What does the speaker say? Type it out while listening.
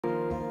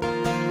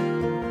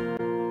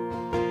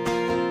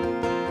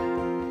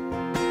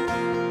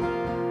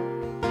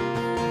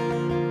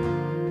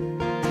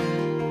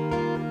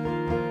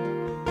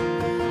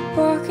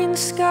on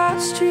Scott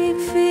Street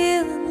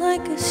feeling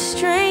like a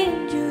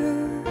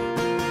stranger,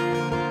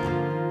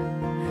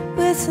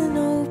 with an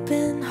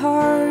open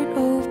heart,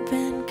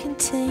 open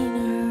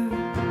container.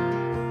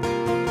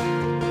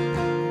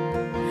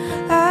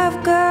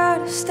 I've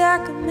got a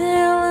stack of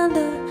mail and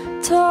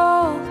a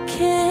tall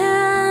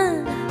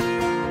can.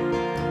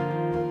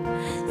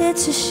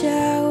 It's a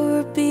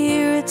shower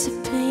beer, it's a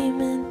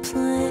payment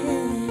plan.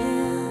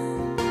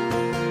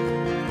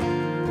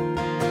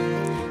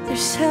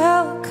 There's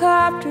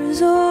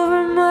helicopters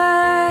over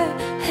my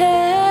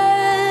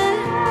head.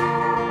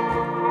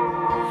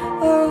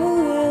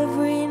 Oh,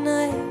 every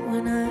night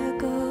when I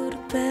go to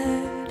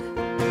bed,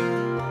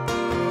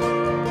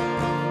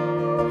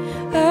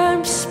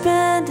 I'm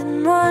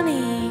spending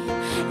money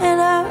and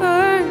I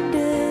earned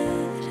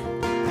it.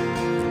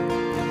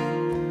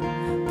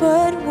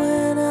 But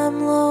when I'm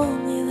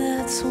lonely,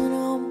 that's when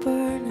I'm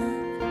burning.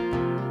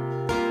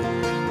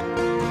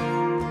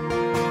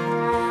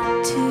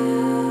 Do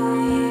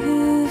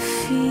you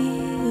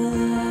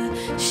feel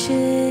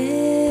ashamed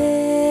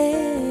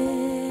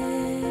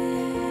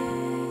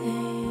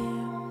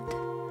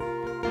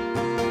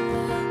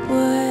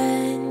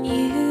when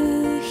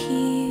you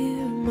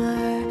hear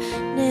my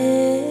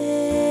name?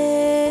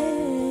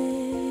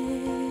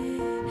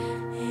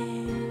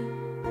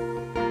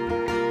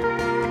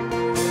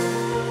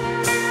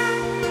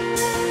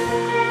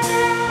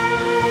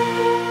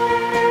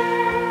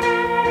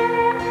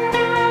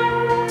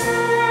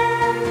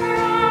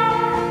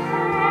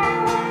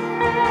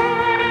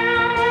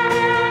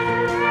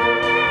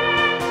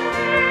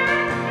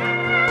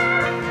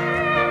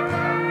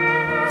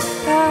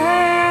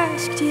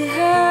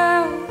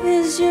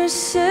 Your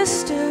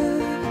sister,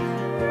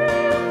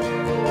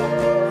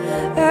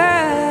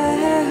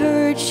 I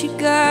heard she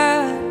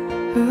got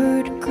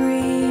her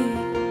degree.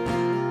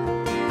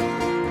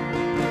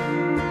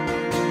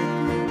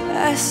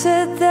 I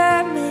said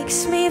that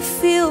makes me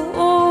feel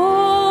old.